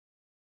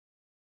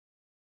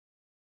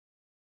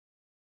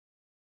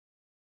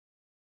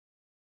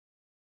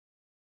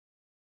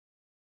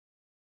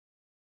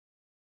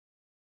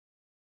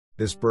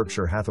This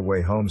Berkshire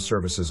Hathaway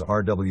HomeServices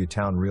RW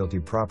Towne Realty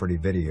property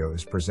video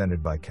is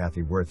presented by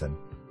Kathy Worthen.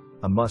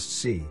 A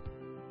must-see.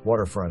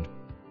 Waterfront.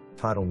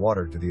 Tidal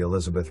water to the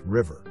Elizabeth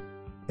River.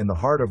 In the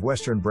heart of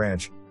Western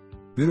Branch.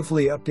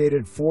 Beautifully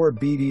updated 4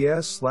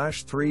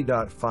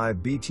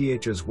 BDS/3.5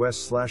 BTHs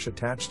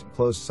west/attached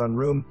closed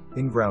sunroom,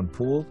 in-ground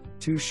pool,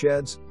 2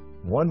 sheds,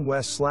 1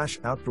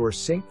 west/outdoor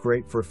sink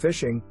great for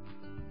fishing.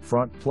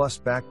 Front plus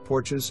back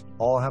porches,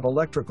 all have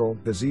electrical,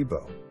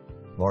 gazebo.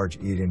 Large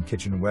eat-in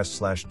kitchen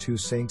west/2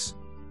 sinks,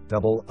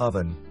 double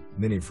oven,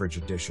 minifridge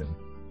addition,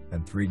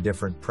 and 3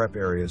 different prep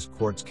areas,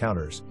 quartz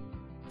counters.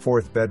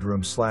 4th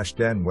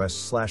bedroom/den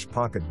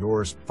west/pocket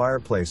doors,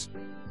 fireplace,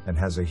 and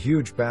has a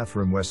huge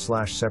bathroom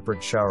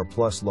west/separate shower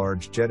plus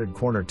large jetted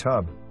corner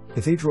tub,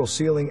 cathedral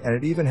ceiling, and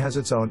it even has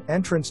its own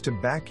entrance to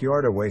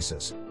backyard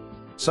oasis.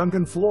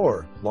 Sunken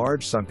floor,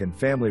 large sunken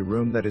family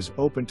room that is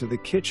open to the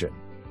kitchen.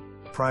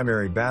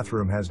 Primary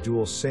bathroom has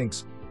dual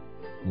sinks,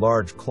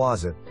 large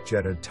closet,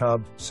 jetted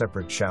tub,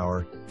 separate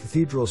shower,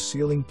 cathedral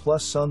ceiling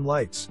plus sun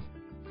lights.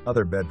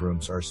 Other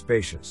bedrooms are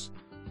spacious.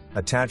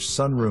 Attached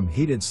sunroom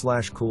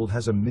heated/cooled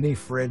has a mini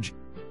fridge,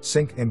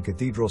 sink and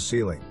cathedral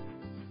ceiling.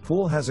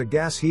 Pool has a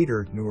gas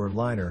heater, newer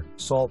liner,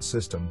 salt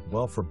system,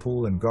 well for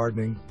pool and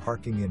gardening,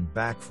 parking in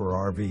back for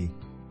RV.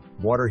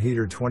 Water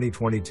heater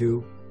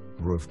 2022,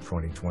 roof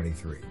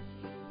 2023.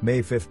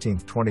 May 15,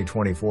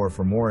 2024.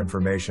 For more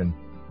information,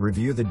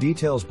 review the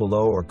details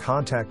below or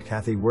contact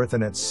Kathy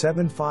Worthen at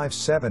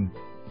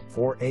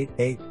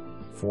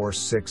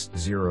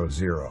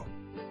 757-488-4600.